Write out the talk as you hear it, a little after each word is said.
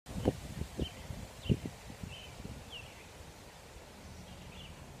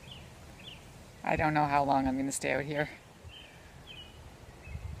I don't know how long I'm going to stay out here.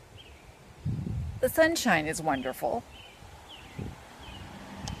 The sunshine is wonderful,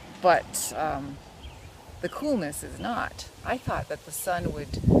 but the coolness is not. I thought that the sun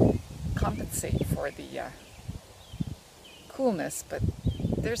would compensate for the coolness, but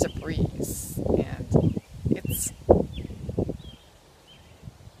there's a breeze and it's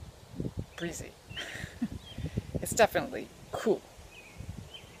breezy. It's definitely cool.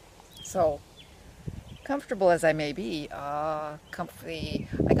 So, comfortable as I may be, comfy.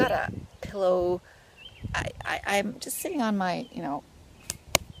 I got a pillow. I'm just sitting on my,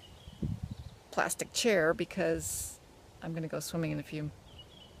 plastic chair because I'm going to go swimming in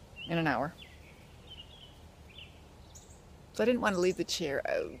an hour. So I didn't want to leave the chair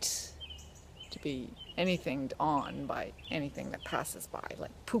out to be anything on by anything that passes by,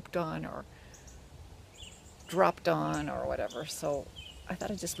 like pooped on or dropped on or whatever. So I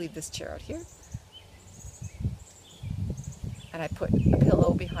thought I'd just leave this chair out here. And I put a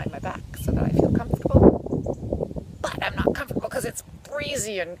pillow behind my back so that I feel comfortable. But I'm not comfortable because it's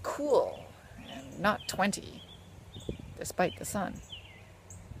breezy and cool and not 20, despite the sun.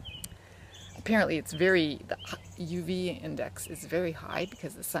 Apparently the UV index is very high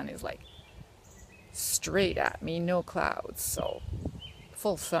because the sun is like straight at me, no clouds, so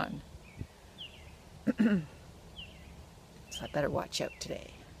full sun. So I better watch out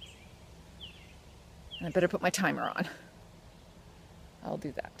today. And I better put my timer on. I'll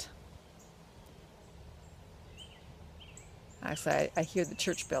do that. Actually, I hear the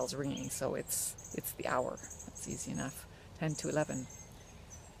church bells ringing, so it's the hour. That's easy enough. 10 to 11.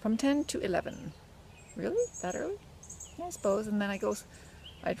 From 10 to 11. Really? That early? Yeah, I suppose. And then I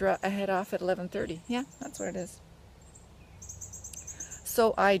head off at 11:30. Yeah, that's what it is.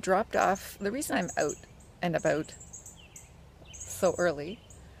 So I dropped off. The reason I'm out and about so early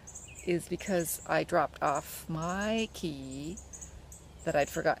is because I dropped off my key that I'd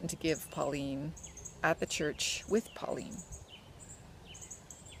forgotten to give Pauline at the church with Pauline.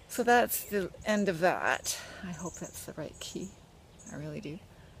 So that's the end of that. I hope that's the right key. I really do.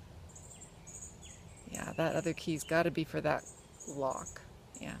 Yeah, that other key's got to be for that lock.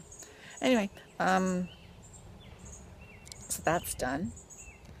 Yeah. Anyway, so that's done.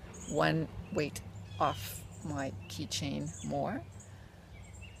 One weight off my keychain more.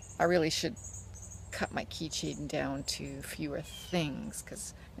 I really should cut my keychain down to fewer things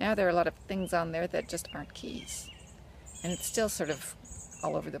because now there are a lot of things on there that just aren't keys. And it's still sort of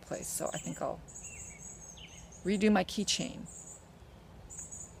all over the place, so I think I'll redo my keychain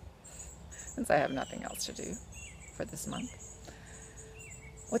since I have nothing else to do for this month.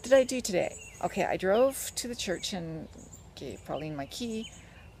 What did I do today? Okay, I drove to the church and gave Pauline my key.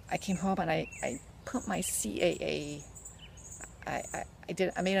 I came home and I put my CAA, I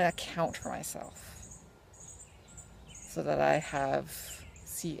made an account for myself so that I have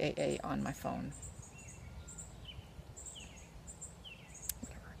CAA on my phone.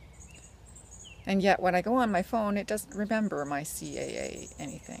 And yet when I go on my phone, it doesn't remember my CAA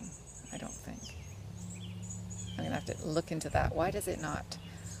anything, I don't think. I'm going to have to look into that. Why does it not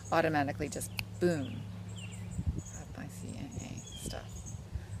automatically just, boom, have my CAA stuff?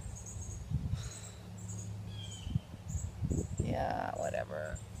 Yeah,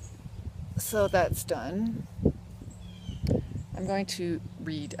 whatever. So that's done. I'm going to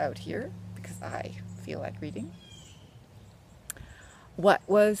read out here because I feel like reading. What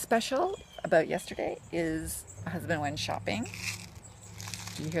was special about yesterday is my husband went shopping.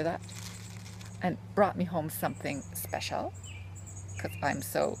 Do you hear that? And brought me home something special because I'm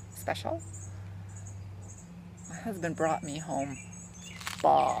so special. My husband brought me home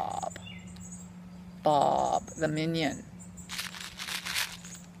Bob the Minion.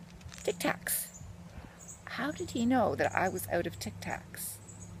 Tic Tacs. How did he know that I was out of Tic Tacs?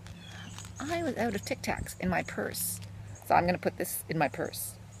 I was out of Tic Tacs in my purse. So I'm going to put this in my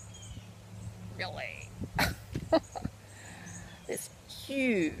purse. Really? This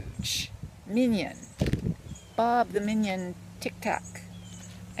huge Minion. Bob the Minion Tic Tac.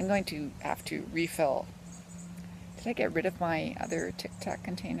 I'm going to have to refill. Did I get rid of my other Tic Tac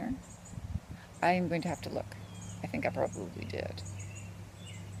container? I'm going to have to look. I think I probably did.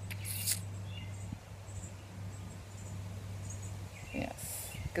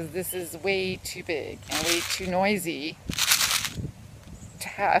 Yes, because this is way too big and way too noisy to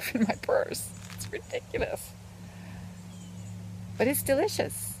have in my purse. It's ridiculous. But it's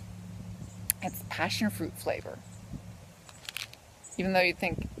delicious. It's passion fruit flavor. Even though you'd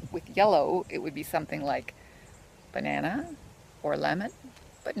think with yellow it would be something like banana or lemon,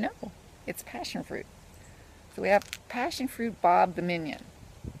 but no, it's passion fruit. So we have passion fruit Bob the Minion.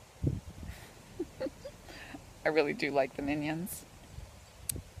 I really do like the Minions.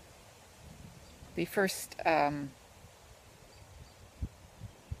 The first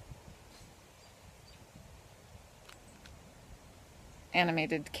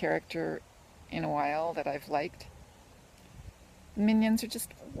animated character in a while that I've liked. The Minions are just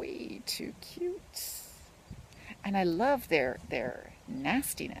way too cute. And I love their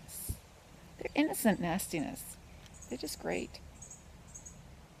nastiness. Their innocent nastiness. They're just great.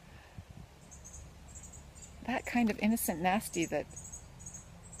 That kind of innocent nasty that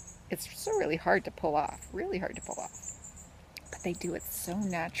it's so really hard to pull off. Really hard to pull off. But they do it so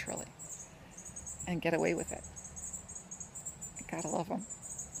naturally and get away with it. I gotta love them.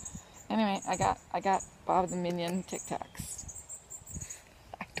 Anyway, I got Bob the Minion Tic Tacs.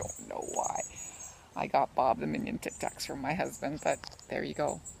 I don't know why I got Bob the Minion Tic Tacs from my husband, but there you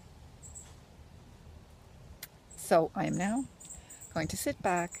go. So I am now going to sit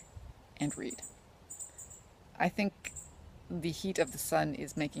back and read. I think the heat of the sun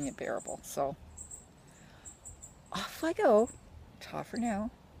is making it bearable, so off I go. Ta for now.